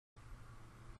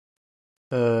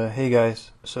Hey guys.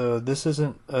 So this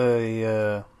isn't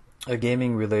a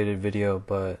gaming related video,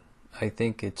 but I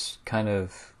think it's kind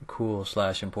of cool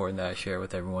slash important that I share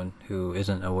with everyone who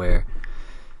isn't aware.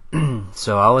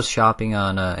 So I was shopping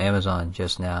on Amazon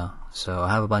just now. So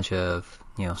I have a bunch of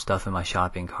stuff in my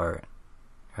shopping cart,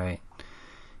 right?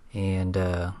 And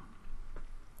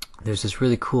there's this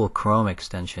really cool Chrome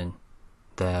extension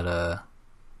that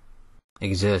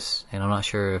exists, and I'm not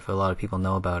sure if a lot of people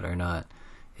know about it or not.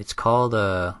 It's called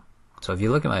so if you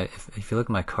look at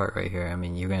my cart right here, I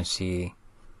mean, you're gonna see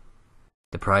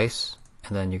the price,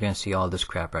 and then you're gonna see all this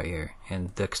crap right here,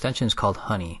 and the extension is called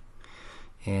Honey.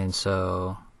 And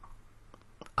so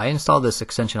I installed this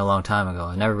extension a long time ago.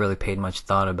 I never really paid much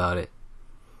thought about it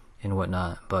and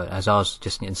whatnot, but as I was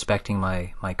just inspecting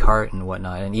my cart and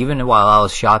whatnot, and even while I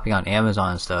was shopping on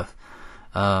Amazon and stuff,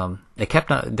 it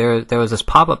kept on, there was this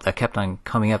pop-up that kept on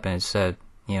coming up, and it said,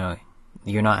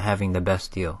 you're not having the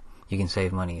best deal. You can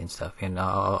save money and stuff, and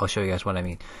I'll show you guys what I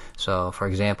mean. So, for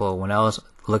example, when I was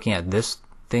looking at this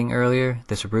thing earlier,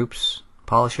 this Roops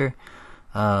polisher,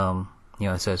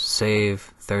 it says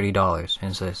save $30,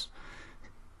 and it says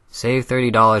save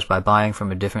 $30 by buying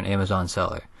from a different Amazon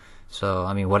seller. So,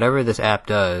 I mean, whatever this app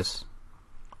does,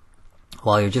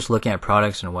 while you're just looking at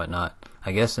products and whatnot,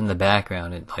 I guess in the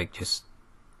background it just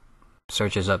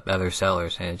searches up other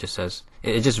sellers, and it just says,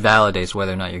 it just validates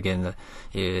whether or not you're getting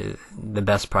the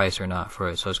best price or not for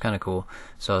it. So it's kind of cool.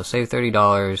 So save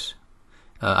 $30.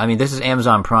 I mean, this is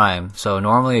Amazon Prime, so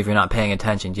normally if you're not paying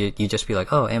attention, you just be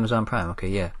like, oh, Amazon Prime, okay,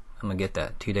 yeah, I'm gonna get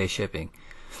that 2-day shipping.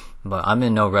 But I'm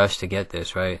in no rush to get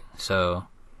this, right? So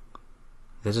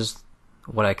this is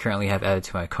what I currently have added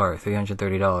to my cart.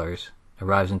 $330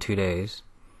 arrives in 2 days,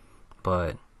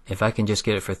 but if I can just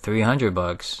get it for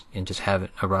 $300 and just have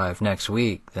it arrive next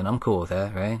week, then I'm cool with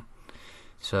that, right?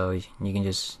 So you can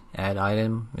just add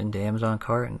item into Amazon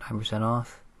cart and 9%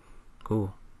 off.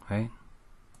 Cool, right?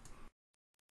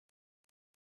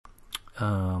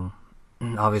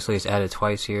 Obviously it's added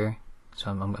twice here,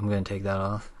 so I'm gonna take that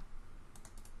off.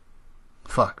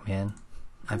 Fuck, man.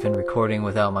 I've been recording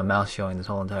without my mouth showing this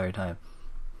whole entire time.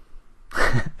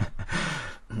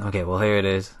 Okay, well, here it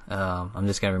is. I'm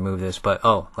just gonna remove this, but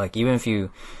even if you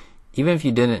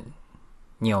didn't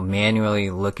manually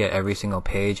look at every single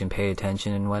page and pay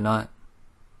attention and whatnot,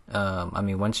 I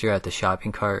mean, once you're at the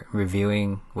shopping cart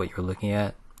reviewing what you're looking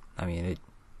at, I mean,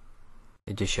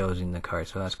 it just shows in the cart,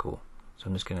 so that's cool. So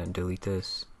I'm just gonna delete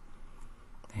this,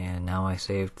 and now I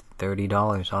saved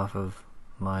 $30 off of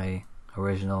my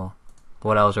original,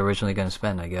 what I was originally gonna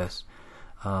spend, I guess.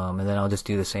 And then I'll just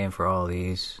do the same for all of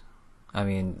these. I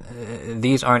mean,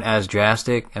 these aren't as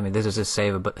drastic. I mean, this is just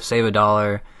save a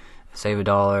dollar.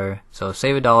 So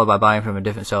save a dollar by buying from a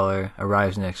different seller,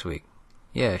 arrives next week.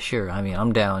 Yeah, sure. I mean,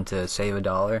 I'm down to save a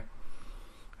dollar,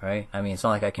 right? I mean, it's not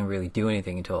like I can really do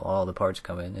anything until all the parts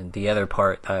come in, and the other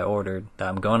part that I ordered, that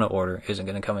I'm going to order, isn't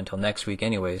going to come until next week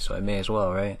anyway, so I may as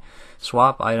well, right?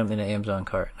 Swap item in an Amazon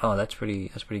cart. Oh, that's pretty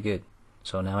good.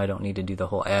 So now I don't need to do the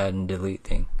whole add and delete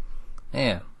thing.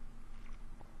 Damn.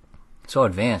 So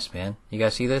advanced, man. You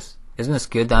guys see this? Isn't this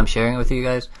good that I'm sharing it with you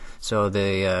guys? So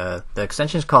the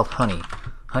extension is called Honey.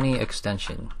 Honey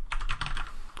extension.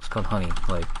 It's called Honey,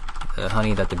 like the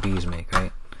honey that the bees make,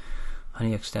 right?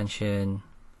 Honey extension.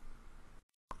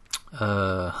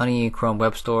 Honey Chrome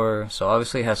Web Store. So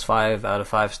obviously it has 5 out of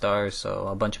 5 stars. So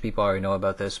a bunch of people already know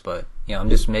about this, but I'm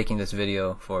just making this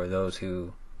video for those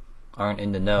who aren't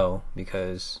in the know,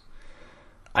 because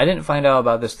I didn't find out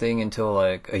about this thing until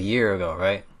like a year ago,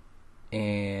 right?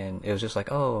 And it was just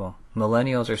like, oh,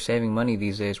 millennials are saving money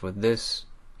these days with this,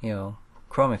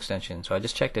 Chrome extension. So I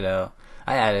just checked it out.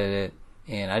 I added it,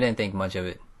 and I didn't think much of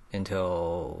it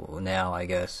until now, I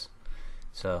guess.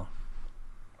 So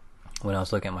when I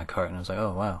was looking at my cart, and I was like,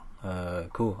 oh, wow,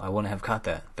 cool. I wouldn't have caught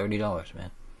that. $30,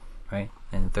 man, right?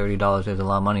 And $30 is a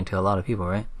lot of money to a lot of people,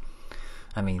 right?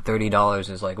 I mean, $30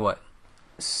 is like, what,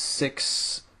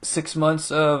 six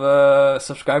months of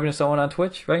subscribing to someone on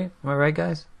Twitch, right? Am I right,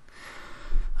 guys?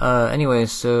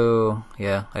 Anyways, so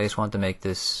yeah, I just wanted to make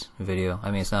this video. I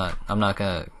mean, I'm not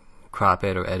gonna crop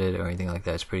it or edit it or anything like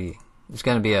that. It's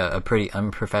gonna be a pretty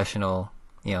unprofessional,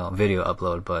 video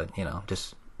upload, but,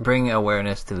 just bring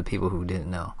awareness to the people who didn't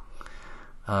know.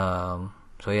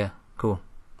 So yeah, cool.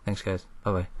 Thanks, guys.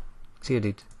 Bye bye. See you,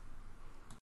 dudes.